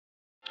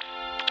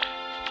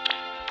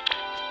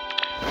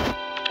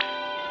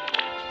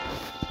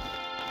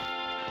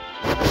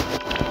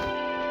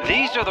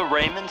These are the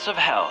Rayments of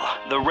Hell,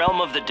 the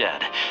realm of the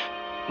dead.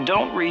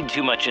 Don't read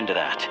too much into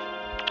that.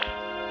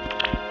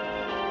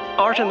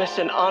 Artemis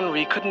and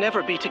Henri could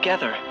never be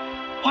together.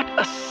 What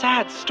a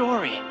sad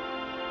story.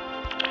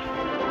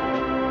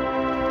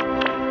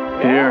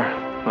 Here,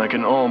 I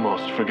can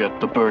almost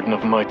forget the burden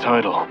of my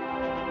title.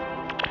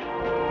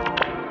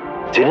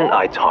 Didn't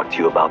I talk to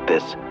you about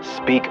this?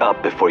 Speak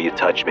up before you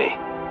touch me.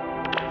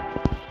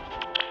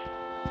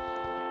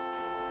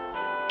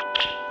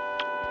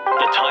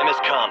 The time has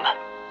come.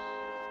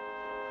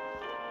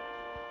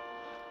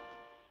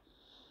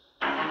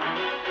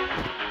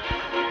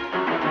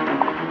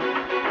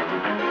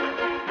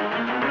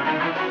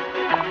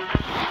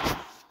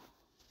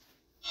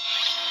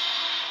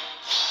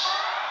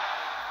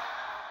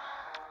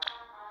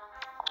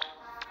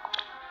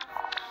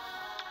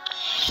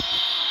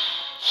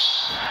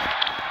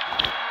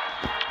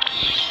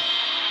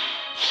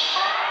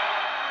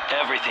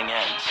 Everything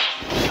ends.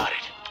 Got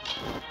it.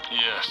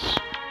 Yes.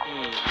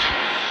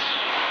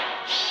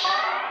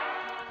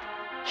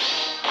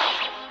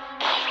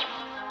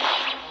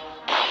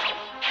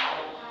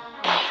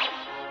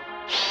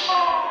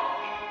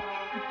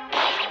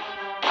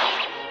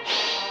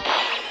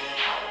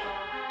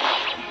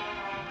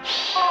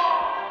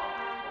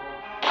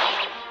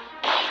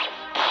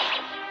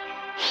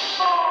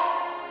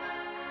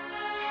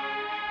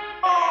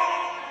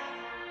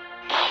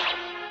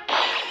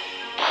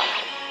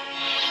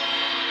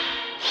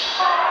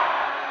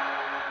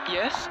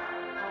 Yes?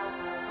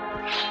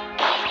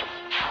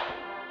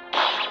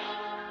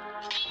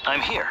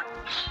 I'm here.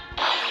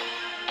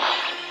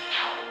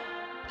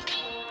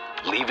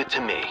 Leave it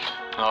to me.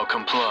 I'll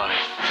comply.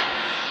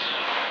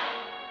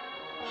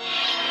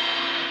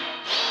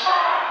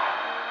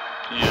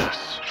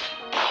 Yes.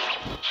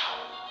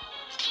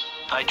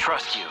 I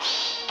trust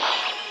you.